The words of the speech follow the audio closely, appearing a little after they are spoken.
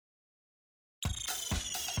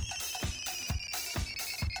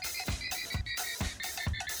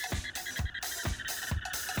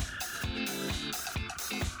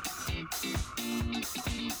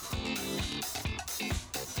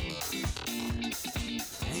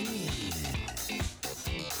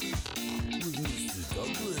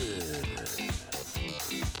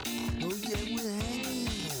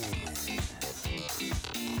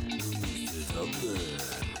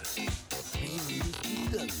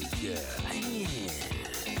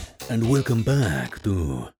And welcome back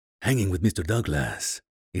to Hanging with Mr. Douglas.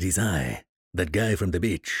 It is I, that guy from the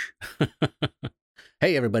beach.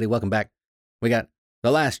 Hey everybody, welcome back. We got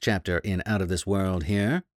the last chapter in Out of This World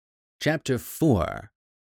here. Chapter 4.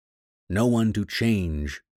 No one to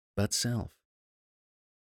change but self.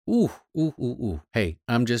 Ooh. Hey,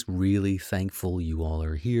 I'm just really thankful you all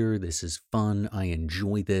are here. This is fun. I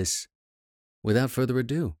enjoy this. Without further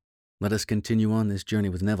ado, let us continue on this journey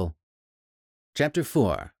with Neville. Chapter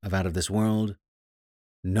 4 of Out of This World.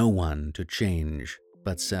 No one to change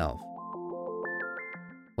but self.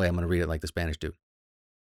 Wait, I'm going to read it like the Spanish dude.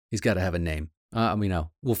 He's got to have a name.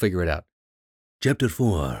 We'll figure it out. Chapter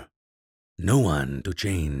 4. No one to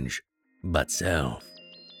change but self.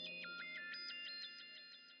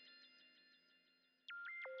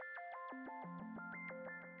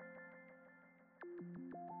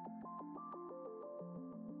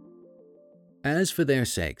 As for their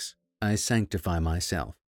sakes, I sanctify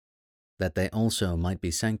myself, that they also might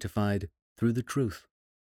be sanctified through the truth.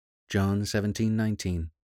 John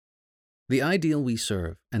 17:19. The ideal we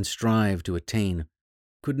serve and strive to attain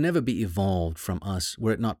could never be evolved from us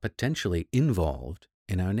were it not potentially involved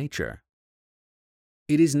in our nature.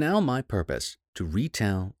 It is now my purpose to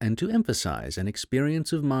retell and to emphasize an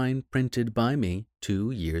experience of mine printed by me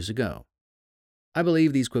 2 years ago. I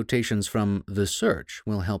believe these quotations from The Search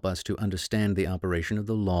will help us to understand the operation of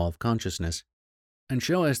the law of consciousness and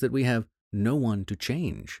show us that we have no one to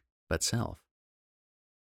change but self.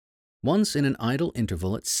 Once in an idle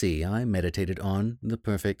interval at sea, I meditated on the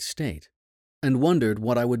perfect state and wondered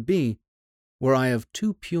what I would be were I of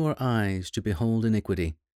too pure eyes to behold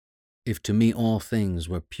iniquity, if to me all things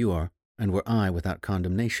were pure and were I without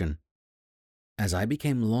condemnation. As I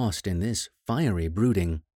became lost in this fiery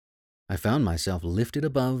brooding, I found myself lifted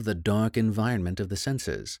above the dark environment of the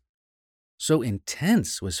senses. So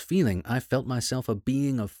intense was feeling, I felt myself a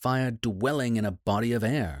being of fire dwelling in a body of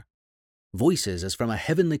air. Voices as from a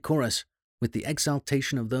heavenly chorus, with the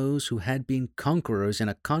exaltation of those who had been conquerors in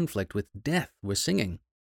a conflict with death, were singing.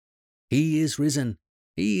 He is risen,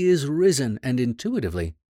 and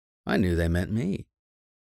intuitively, I knew they meant me.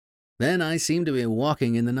 Then I seemed to be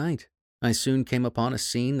walking in the night. I soon came upon a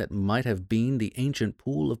scene that might have been the ancient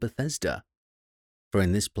pool of Bethesda. For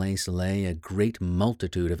in this place lay a great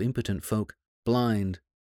multitude of impotent folk, blind,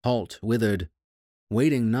 halt, withered,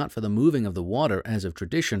 waiting not for the moving of the water as of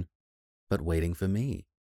tradition, but waiting for me.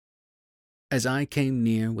 As I came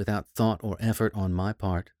near without thought or effort on my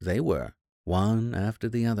part, they were, one after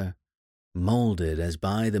the other, molded as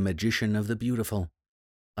by the magician of the beautiful.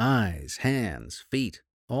 Eyes, hands, feet,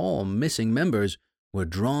 all missing members, were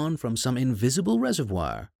drawn from some invisible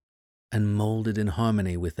reservoir and molded in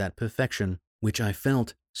harmony with that perfection which I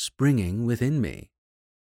felt springing within me.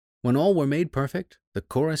 When all were made perfect, the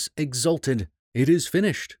chorus exulted, "It is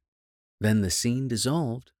finished." Then the scene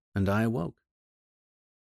dissolved, and I awoke.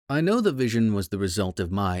 I know the vision was the result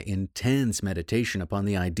of my intense meditation upon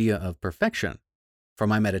the idea of perfection, for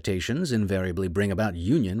my meditations invariably bring about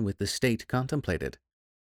union with the state contemplated.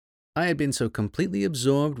 I had been so completely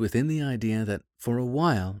absorbed within the idea that for a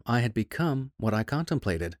while I had become what I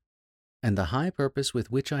contemplated, and the high purpose with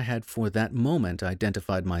which I had for that moment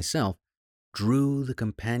identified myself drew the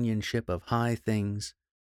companionship of high things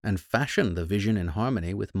and fashioned the vision in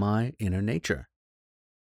harmony with my inner nature.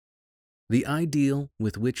 The ideal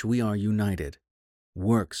with which we are united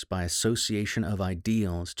works by association of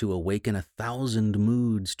ideals to awaken 1,000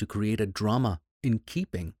 moods to create a drama in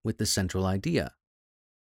keeping with the central idea.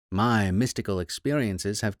 My mystical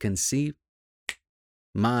experiences have convinced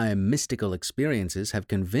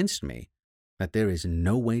me that there is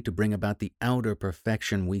no way to bring about the outer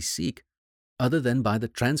perfection we seek other than by the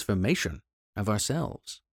transformation of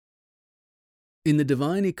ourselves. In the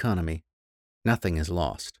divine economy, nothing is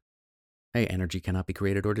lost. Hey, energy cannot be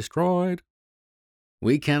created or destroyed.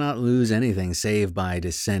 We cannot lose anything save by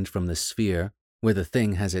descent from the sphere where the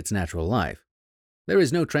thing has its natural life. There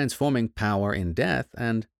is no transforming power in death,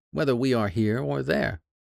 and whether we are here or there,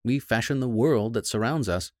 we fashion the world that surrounds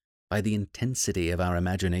us by the intensity of our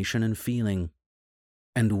imagination and feeling,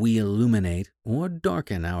 and we illuminate or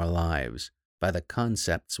darken our lives by the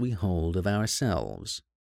concepts we hold of ourselves.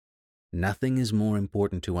 Nothing is more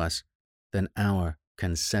important to us than our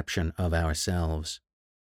conception of ourselves,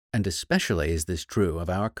 and especially is this true of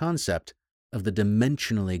our concept of the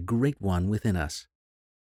dimensionally great one within us.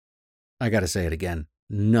 I gotta say it again,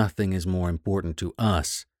 nothing is more important to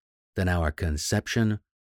us than our conception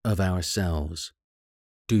of ourselves.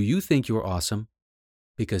 Do you think you're awesome?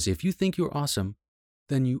 Because if you think you're awesome,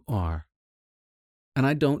 then you are. And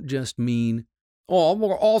I don't just mean, oh,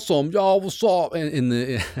 we're awesome, y'all, what's up? In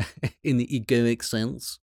the in the egoic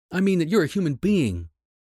sense. I mean that you're a human being.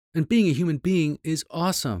 And being a human being is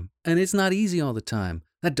awesome. And it's not easy all the time.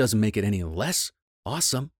 That doesn't make it any less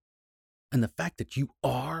awesome. And the fact that you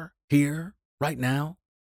are here right now,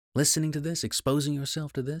 listening to this, exposing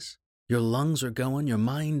yourself to this, your lungs are going, your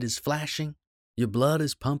mind is flashing, your blood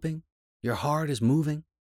is pumping, your heart is moving.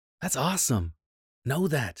 That's awesome. Know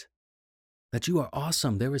that you are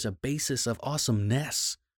awesome. There is a basis of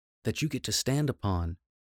awesomeness that you get to stand upon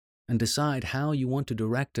and decide how you want to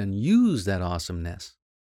direct and use that awesomeness.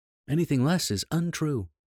 Anything less is untrue,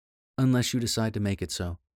 unless you decide to make it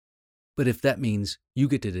so. But if that means you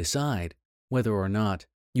get to decide whether or not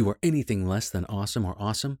you are anything less than awesome or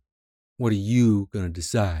awesome, what are you going to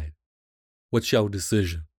decide? What's your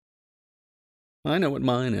decision? I know what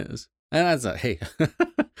mine is. And that's hey,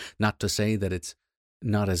 not to say that it's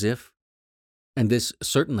not as if. And this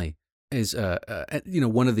certainly is,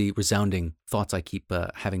 one of the resounding thoughts I keep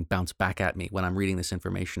having bounce back at me when I'm reading this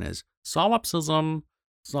information is solipsism.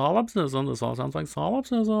 Solipsism, this all sounds like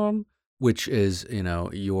solipsism. Which is,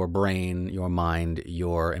 your brain, your mind,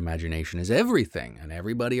 your imagination is everything, and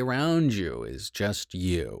everybody around you is just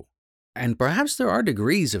you. And perhaps there are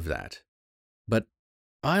degrees of that, but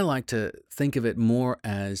I like to think of it more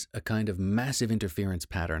as a kind of massive interference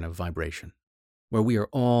pattern of vibration, where we are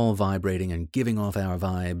all vibrating and giving off our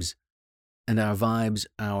vibes, and our vibes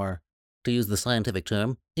are, to use the scientific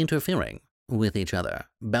term, interfering with each other,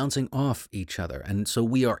 bouncing off each other. And so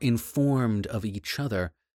we are informed of each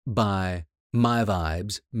other by my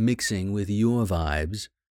vibes mixing with your vibes,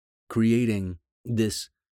 creating this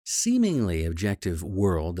seemingly objective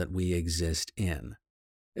world that we exist in.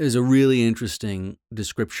 There's a really interesting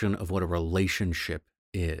description of what a relationship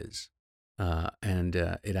is. And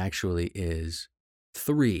it actually is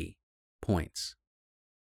 3 points.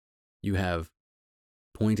 You have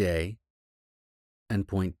point A and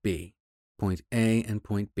point B. Point A and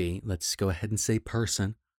point B, let's go ahead and say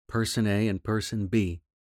person A and person B,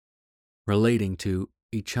 relating to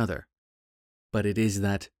each other. But it is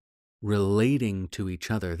that relating to each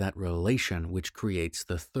other, that relation, which creates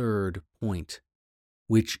the 3rd point,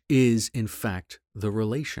 which is, in fact, the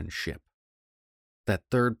relationship. That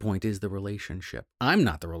 3rd point is the relationship. I'm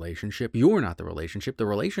not the relationship. You're not the relationship. The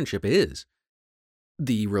relationship is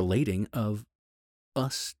the relating of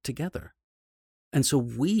us together. And so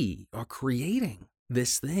we are creating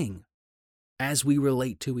this thing as we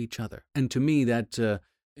relate to each other. And to me, that, boop,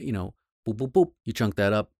 boop, boop, you chunk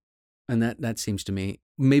that up. And that seems to me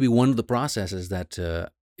maybe one of the processes that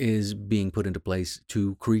is being put into place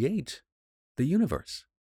to create the universe.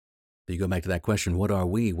 So you go back to that question, what are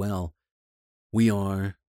we? Well, we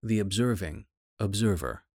are the observing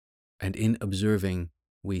observer. And in observing,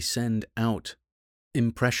 we send out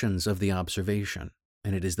impressions of the observation.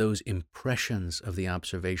 And it is those impressions of the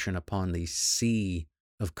observation upon the sea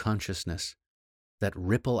of consciousness that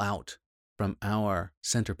ripple out from our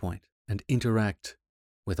center point and interact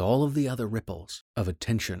with all of the other ripples of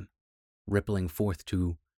attention, rippling forth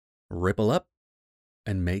to ripple up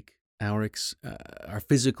and make our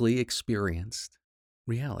physically experienced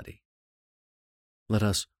reality. Let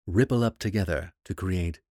us ripple up together to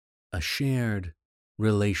create a shared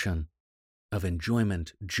relation of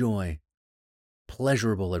enjoyment, joy,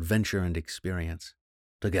 pleasurable adventure and experience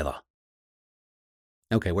together.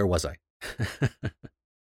 Okay, where was I?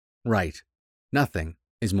 Right. Nothing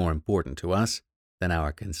is more important to us than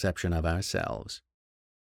our conception of ourselves.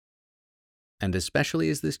 And especially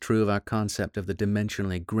is this true of our concept of the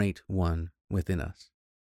dimensionally great one within us.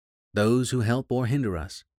 Those who help or hinder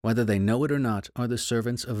us, whether they know it or not, are the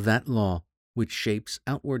servants of that law which shapes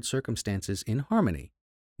outward circumstances in harmony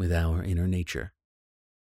with our inner nature.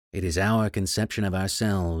 It is our conception of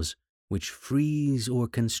ourselves which frees or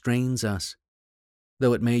constrains us,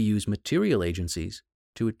 though it may use material agencies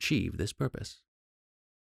to achieve this purpose.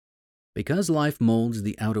 Because life molds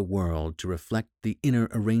the outer world to reflect the inner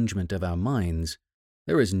arrangement of our minds,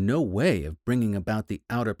 there is no way of bringing about the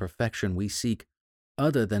outer perfection we seek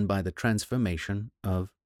other than by the transformation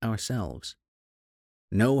of ourselves.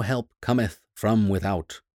 No help cometh from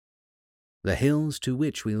without. The hills to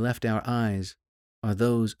which we left our eyes are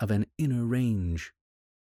those of an inner range.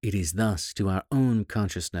 It is thus to our own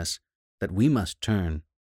consciousness that we must turn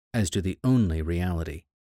as to the only reality,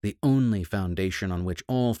 the only foundation on which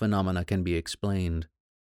all phenomena can be explained.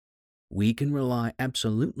 We can rely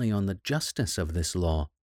absolutely on the justice of this law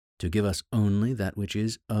to give us only that which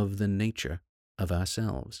is of the nature of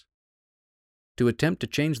ourselves. To attempt to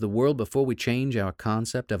change the world before we change our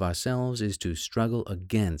concept of ourselves is to struggle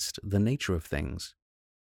against the nature of things.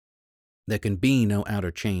 There can be no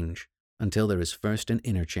outer change until there is first an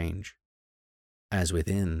inner change. As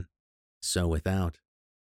within, so without.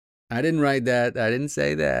 I didn't write that. I didn't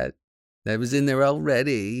say that. That was in there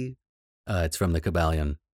already. It's from the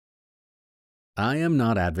Kybalion. I am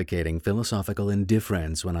not advocating philosophical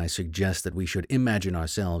indifference when I suggest that we should imagine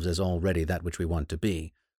ourselves as already that which we want to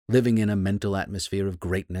be, living in a mental atmosphere of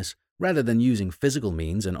greatness, rather than using physical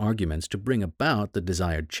means and arguments to bring about the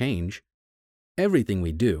desired change. Everything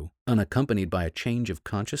we do, unaccompanied by a change of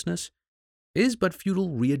consciousness, is but futile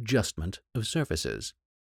readjustment of surfaces.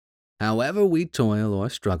 However we toil or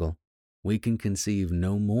struggle, we can conceive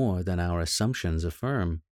no more than our assumptions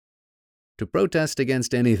affirm. To protest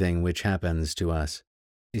against anything which happens to us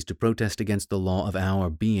is to protest against the law of our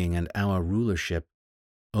being and our rulership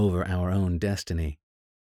over our own destiny.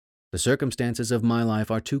 The circumstances of my life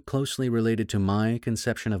are too closely related to my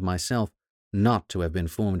conception of myself not to have been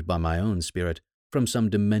formed by my own spirit from some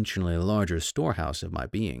dimensionally larger storehouse of my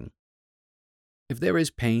being. If there is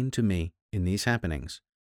pain to me in these happenings,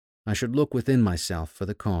 I should look within myself for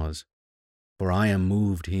the cause. For I am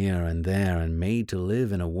moved here and there and made to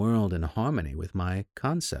live in a world in harmony with my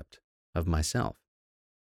concept of myself.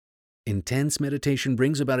 Intense meditation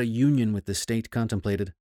brings about a union with the state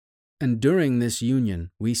contemplated, and during this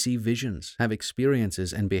union we see visions, have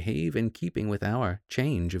experiences, and behave in keeping with our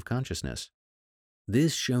change of consciousness.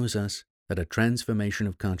 This shows us that a transformation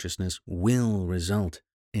of consciousness will result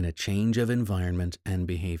in a change of environment and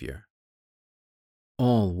behavior.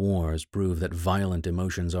 All wars prove that violent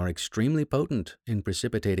emotions are extremely potent in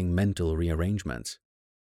precipitating mental rearrangements.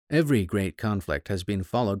 Every great conflict has been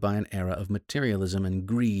followed by an era of materialism and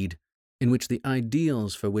greed, in which the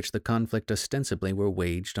ideals for which the conflict ostensibly were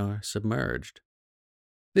waged are submerged.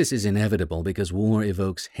 This is inevitable because war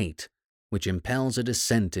evokes hate, which impels a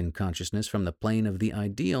descent in consciousness from the plane of the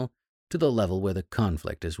ideal to the level where the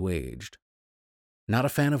conflict is waged. Not a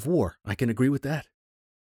fan of war, I can agree with that.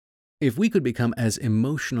 If we could become as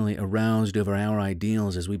emotionally aroused over our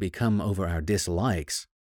ideals as we become over our dislikes,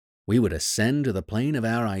 we would ascend to the plane of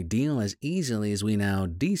our ideal as easily as we now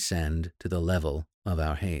descend to the level of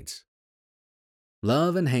our hates.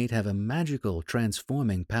 Love and hate have a magical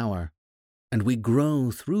transforming power, and we grow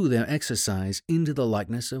through their exercise into the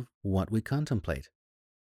likeness of what we contemplate.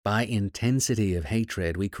 By intensity of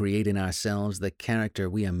hatred, we create in ourselves the character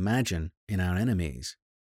we imagine in our enemies.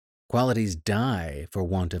 Qualities die for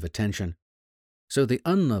want of attention, so the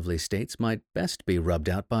unlovely states might best be rubbed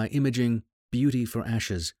out by imaging beauty for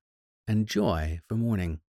ashes and joy for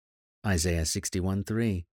mourning, Isaiah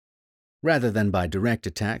 61:3, rather than by direct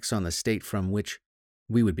attacks on the state from which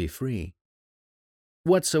we would be free.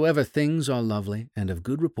 Whatsoever things are lovely and of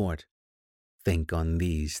good report, think on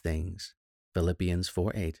these things, Philippians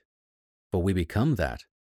 4:8, for we become that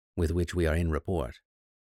with which we are in rapport.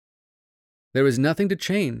 There is nothing to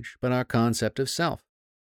change but our concept of self.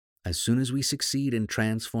 As soon as we succeed in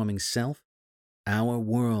transforming self, our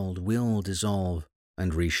world will dissolve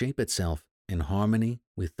and reshape itself in harmony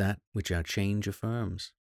with that which our change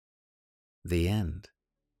affirms. The end.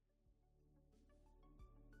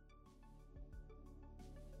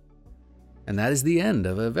 And that is the end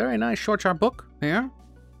of a very nice short, sharp book here,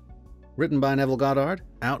 written by Neville Goddard,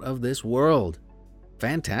 Out of This World.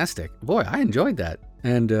 Fantastic. Boy, I enjoyed that.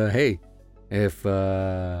 And hey, if,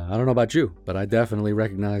 I don't know about you, but I definitely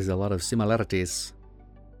recognized a lot of similarities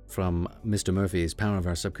from Mr. Murphy's Power of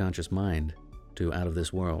Our Subconscious Mind to Out of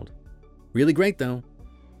This World. Really great, though,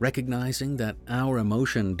 recognizing that our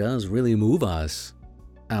emotion does really move us,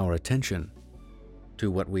 our attention,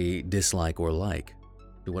 to what we dislike or like,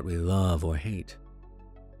 to what we love or hate.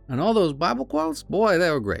 And all those Bible quotes, boy,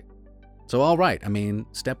 they were great. So, all right,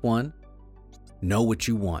 step 1, know what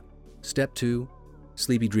you want. Step 2,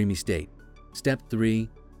 sleepy, dreamy state. Step 3,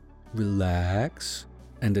 relax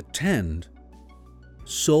and attend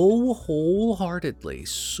so wholeheartedly,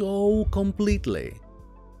 so completely,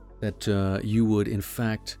 that you would in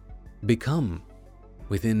fact become,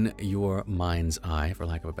 within your mind's eye, for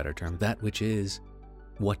lack of a better term, that which is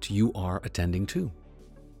what you are attending to,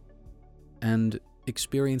 and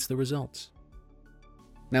experience the results.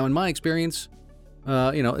 Now, in my experience,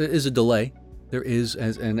 it is a delay. There is,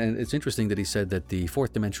 and it's interesting that he said that the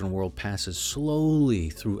fourth dimensional world passes slowly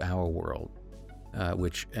through our world,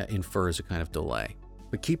 which infers a kind of delay.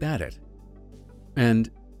 But keep at it, and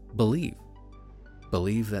believe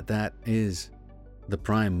that that is the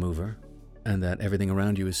prime mover, and that everything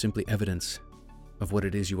around you is simply evidence of what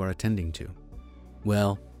it is you are attending to.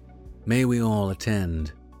 Well, may we all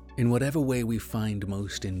attend, in whatever way we find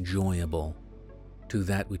most enjoyable, to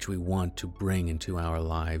that which we want to bring into our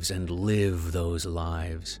lives, and live those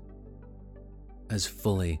lives as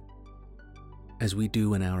fully as we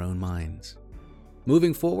do in our own minds.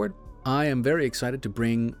 Moving forward, I am very excited to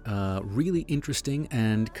bring really interesting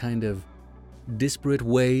and kind of disparate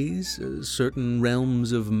ways, certain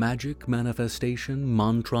realms of magic, manifestation,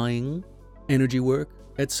 mantraing, energy work,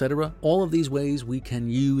 etc. All of these ways we can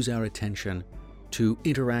use our attention to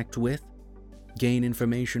interact with, gain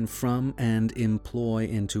information from, and employ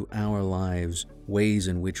into our lives, ways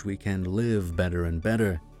in which we can live better and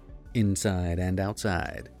better, inside and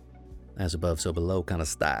outside, as above so below kind of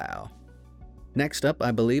style. Next up,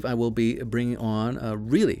 I believe I will be bringing on a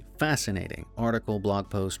really fascinating blog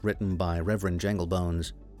post written by Reverend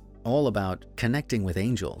Janglebones, all about connecting with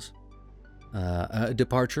angels. A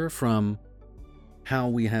departure from how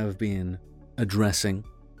we have been addressing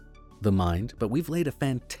the mind, but we've laid a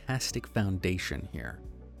fantastic foundation here.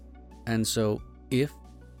 And so if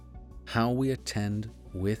how we attend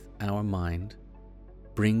with our mind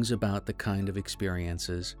brings about the kind of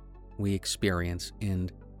experiences we experience in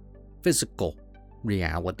physical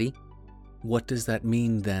reality, what does that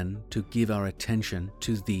mean then to give our attention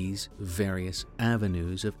to these various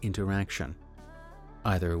avenues of interaction,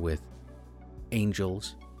 either with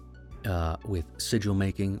angels, with sigil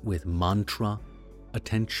making, with mantra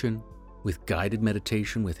attention, with guided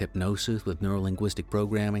meditation, with hypnosis, with neurolinguistic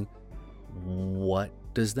programming? What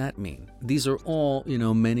does that mean? These are all,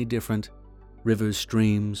 many different rivers,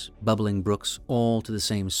 streams, bubbling brooks, all to the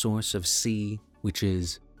same source of sea, which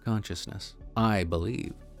is consciousness, I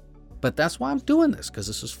believe. But that's why I'm doing this, because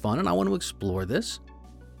this is fun and I want to explore this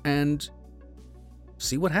and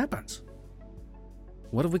see what happens.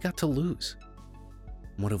 What have we got to lose?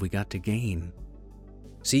 What have we got to gain?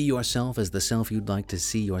 See yourself as the self you'd like to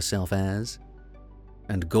see yourself as,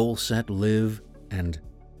 and goal set, live, and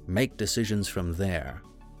make decisions from there.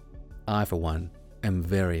 I, for one, am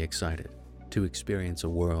very excited to experience a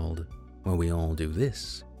world where we all do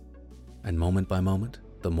this, and moment by moment,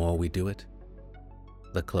 the more we do it,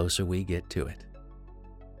 the closer we get to it.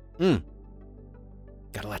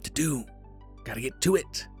 Got a lot to do. Got to get to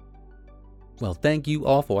it. Well, thank you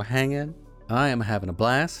all for hanging. I am having a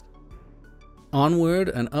blast. Onward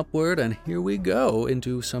and upward, and here we go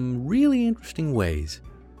into some really interesting ways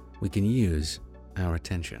we can use our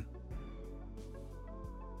attention.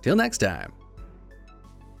 Till next time.